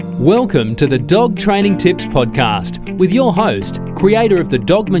Welcome to the Dog Training Tips Podcast with your host, creator of the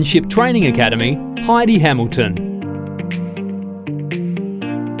Dogmanship Training Academy, Heidi Hamilton.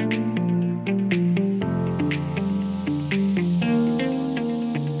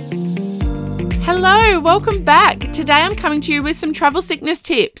 Hello, welcome back. Today I'm coming to you with some travel sickness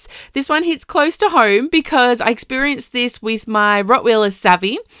tips. This one hits close to home because I experienced this with my Rottweiler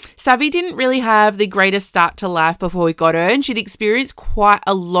Savvy. Savvy didn't really have the greatest start to life before we got her, and she'd experienced quite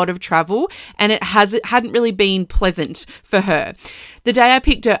a lot of travel and it hadn't really been pleasant for her. The day I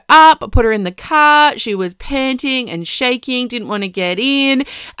picked her up, I put her in the car, she was panting and shaking, didn't want to get in.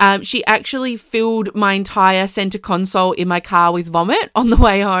 She actually filled my entire center console in my car with vomit on the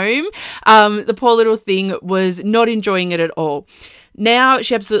way home. The poor little thing was not enjoying it at all. Now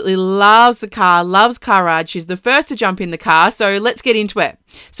she absolutely loves the car, loves car rides. She's the first to jump in the car. So let's get into it.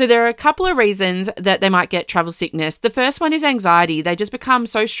 So there are a couple of reasons that they might get travel sickness. The first one is anxiety. They just become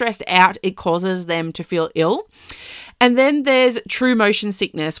so stressed out, it causes them to feel ill. And then there's true motion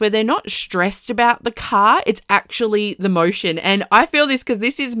sickness where they're not stressed about the car. It's actually the motion. And I feel this because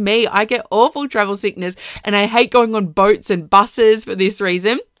this is me. I get awful travel sickness and I hate going on boats and buses for this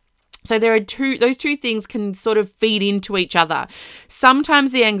reason. So those two things can sort of feed into each other.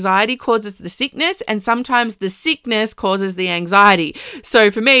 Sometimes the anxiety causes the sickness and sometimes the sickness causes the anxiety. So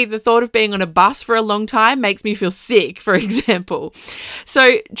for me, the thought of being on a bus for a long time makes me feel sick, for example.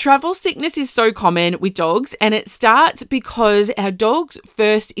 So travel sickness is so common with dogs, and it starts because our dogs'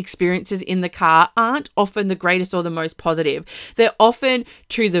 first experiences in the car aren't often the greatest or the most positive. They're often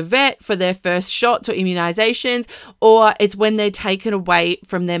to the vet for their first shots or immunizations, or it's when they're taken away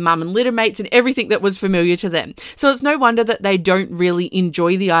from their mum and litter mates and everything that was familiar to them. So it's no wonder that they don't really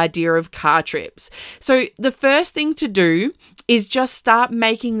enjoy the idea of car trips. So the first thing to do is just start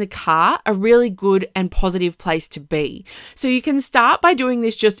making the car a really good and positive place to be. So you can start by doing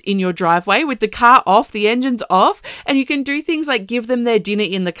this just in your driveway with the car off, the engine's off, and you can do things like give them their dinner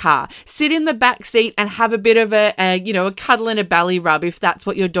in the car, sit in the back seat and have a bit of a cuddle and a belly rub if that's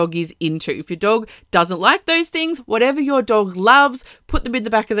what your dog is into. If your dog doesn't like those things, whatever your dog loves, put them in the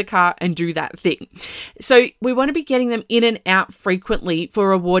back of the car and do that thing. So we want to be getting them in and out frequently for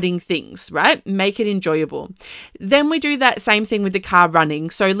rewarding things, right? Make it enjoyable. Then we do that same thing with the car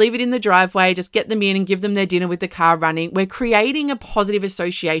running. So leave it in the driveway, just get them in and give them their dinner with the car running. We're creating a positive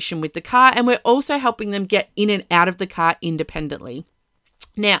association with the car, and we're also helping them get in and out of the car independently.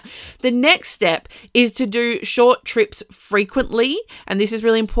 Now, the next step is to do short trips frequently, and this is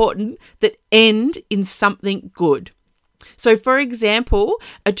really important, that end in something good. So for example,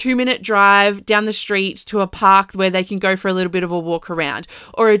 a 2-minute drive down the street to a park where they can go for a little bit of a walk around,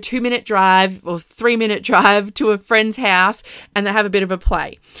 or a 2-minute drive or 3-minute drive to a friend's house and they have a bit of a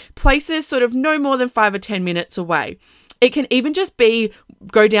play. Places sort of no more than 5 or 10 minutes away. It can even just be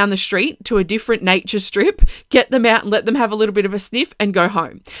go down the street to a different nature strip, get them out and let them have a little bit of a sniff and go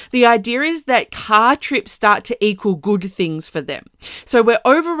home. The idea is that car trips start to equal good things for them. So we're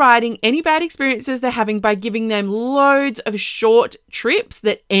overriding any bad experiences they're having by giving them loads of short trips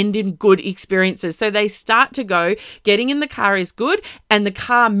that end in good experiences. So they start to go, getting in the car is good, and the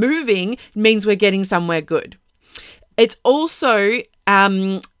car moving means we're getting somewhere good. It's also,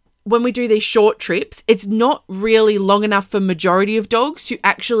 when we do these short trips, it's not really long enough for majority of dogs to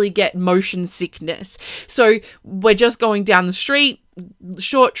actually get motion sickness. So we're just going down the street,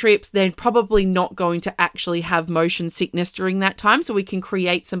 short trips, they're probably not going to actually have motion sickness during that time. So we can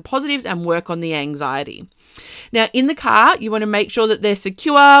create some positives and work on the anxiety. Now, in the car, you want to make sure that they're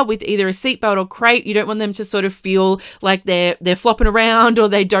secure with either a seatbelt or crate. You don't want them to sort of feel like they're flopping around or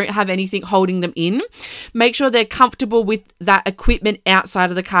they don't have anything holding them in. Make sure they're comfortable with that equipment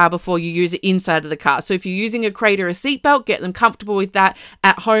outside of the car before you use it inside of the car. So if you're using a crate or a seatbelt, get them comfortable with that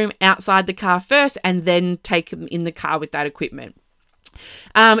at home outside the car first and then take them in the car with that equipment.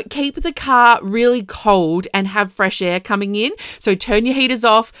 Keep the car really cold and have fresh air coming in. So turn your heaters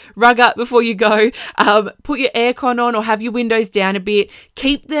off, rug up before you go, put your aircon on or have your windows down a bit.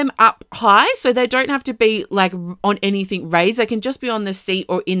 Keep them up high so they don't have to be like on anything raised. They can just be on the seat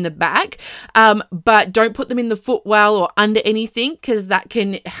or in the back, but don't put them in the footwell or under anything because that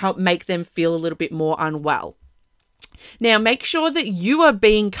can help make them feel a little bit more unwell. Now, make sure that you are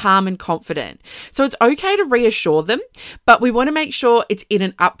being calm and confident. So it's okay to reassure them, but we want to make sure it's in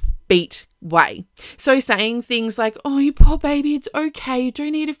an upbeat way. So saying things like, oh, you poor baby, it's okay, you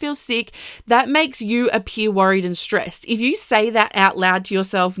don't need to feel sick, that makes you appear worried and stressed. If you say that out loud to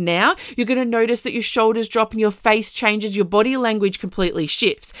yourself now, you're going to notice that your shoulders drop and your face changes, your body language completely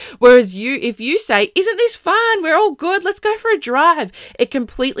shifts. Whereas if you say, isn't this fun? We're all good. Let's go for a drive. It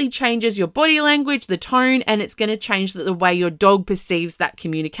completely changes your body language, the tone, and it's going to change the way your dog perceives that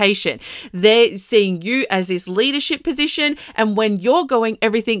communication. They're seeing you as this leadership position, and when you're going,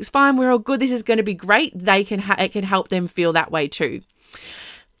 everything's fine, we're all good, this is going to be great, it can help them feel that way too.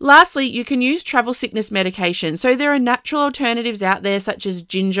 Lastly, you can use travel sickness medication. So there are natural alternatives out there such as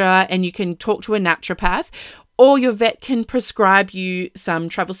ginger, and you can talk to a naturopath, or your vet can prescribe you some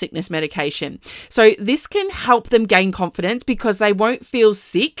travel sickness medication. So this can help them gain confidence because they won't feel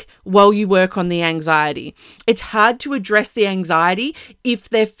sick while you work on the anxiety. It's hard to address the anxiety if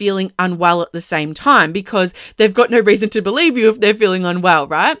they're feeling unwell at the same time because they've got no reason to believe you if they're feeling unwell,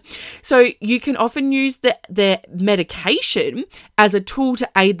 right? So you can often use their medication as a tool to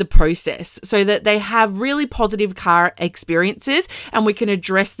aid the process so that they have really positive car experiences and we can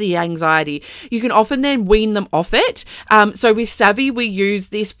address the anxiety. You can often then wean them off it. So with Savvy, we use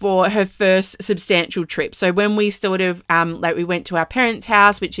this for her first substantial trip. So when we sort of, we went to our parents'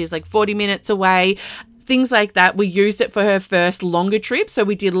 house, which is like 40 minutes away, things like that, we used it for her first longer trip. So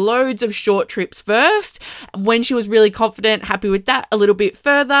we did loads of short trips first. When she was really confident, happy with that, a little bit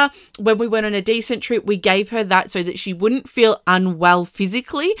further. When we went on a decent trip, we gave her that so that she wouldn't feel unwell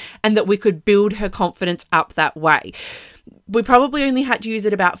physically and that we could build her confidence up that way. We probably only had to use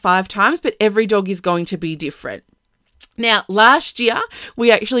it about 5 times, but every dog is going to be different. Now, last year,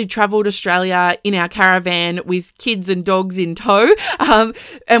 we actually travelled Australia in our caravan with kids and dogs in tow,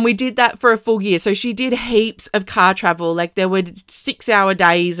 and we did that for a full year. So she did heaps of car travel, like there were 6-hour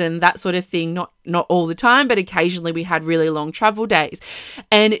days and that sort of thing, not all the time, but occasionally we had really long travel days.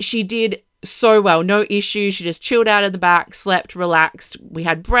 And she did so well, no issues. She just chilled out at the back, slept, relaxed. We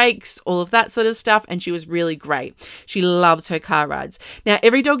had breaks, all of that sort of stuff, and she was really great. She loves her car rides. Now,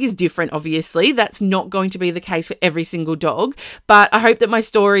 every dog is different, obviously. That's not going to be the case for every single dog, but I hope that my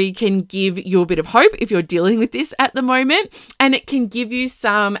story can give you a bit of hope if you're dealing with this at the moment, and it can give you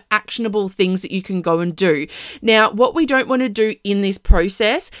some actionable things that you can go and do. Now, what we don't want to do in this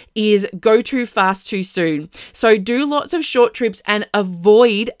process is go too fast too soon. So do lots of short trips and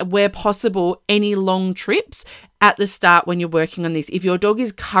avoid, where possible, any long trips at the start when you're working on this. If your dog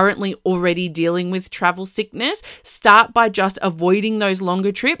is currently already dealing with travel sickness, start by just avoiding those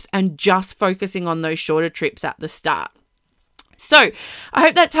longer trips and just focusing on those shorter trips at the start. So I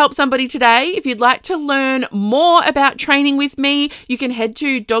hope that's helped somebody today. If you'd like to learn more about training with me, you can head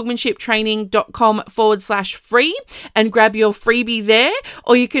to dogmanshiptraining.com/free and grab your freebie there,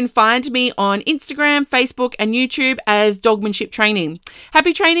 or you can find me on Instagram, Facebook, and YouTube as Dogmanship Training.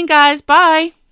 Happy training, guys. Bye.